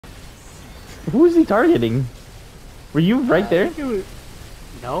Who is he targeting? Were you right there?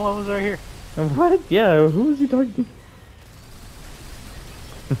 No, I was right here. What? Yeah, who is he targeting?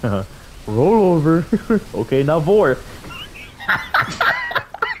 Roll over. Okay, now 4.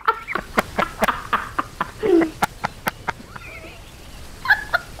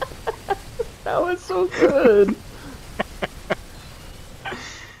 That was so good.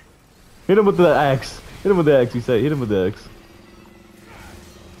 Hit him with the axe. Hit him with the axe, you say. Hit him with the axe.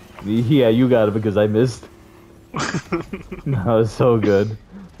 Yeah, you got it because I missed. That was so good.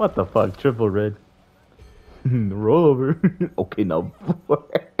 What the fuck? Triple red. Roll over. Okay, now 4.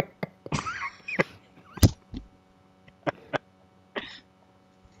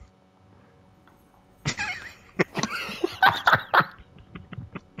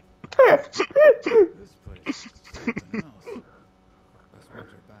 This place is something else. Let's watch our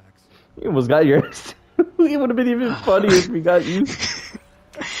backs. You almost got yours. It would have been even funnier if we got you.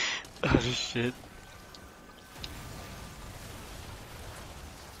 Oh shit.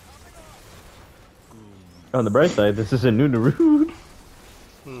 On the bright side, this is a new Naruto.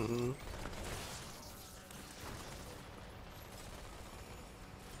 Mm-hmm.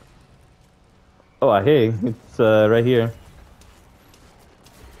 Oh, hey, it's right here.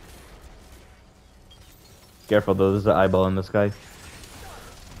 Careful though, there's an eyeball in the sky.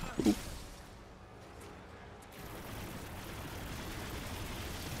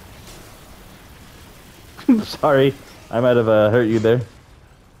 Sorry, I might have hurt you there.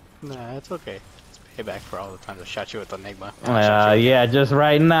 Nah, it's okay. It's payback for all the times I shot you with Enigma. Yeah, just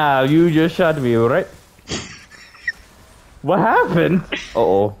right now. You just shot me, right? What happened?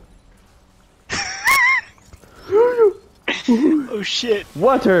 Uh-oh. Oh shit.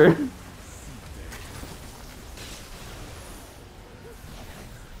 Water!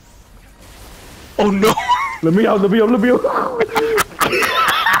 Oh no! Let me out, let me out, let me out!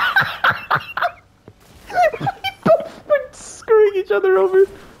 We're screwing each other over.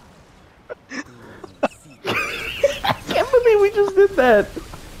 I can't believe we just did that.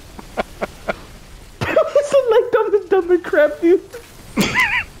 That was like Dumb and Dumber crap, dude.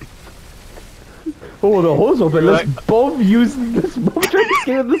 Oh, the hole's open. Let's both use this. Both try to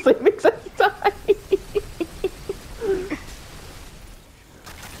skate at the same exact time.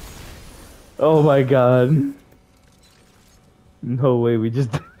 Oh my god. No way, we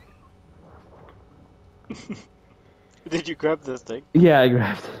just. Did you grab this thing? Yeah, I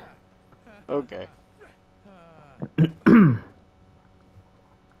grabbed it. Okay.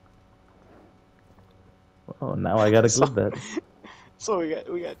 Oh, now I gotta clip that. So we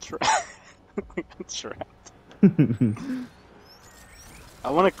got trapped. We got trapped. I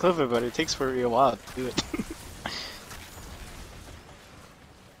want to clip it, but it takes for a while to do it.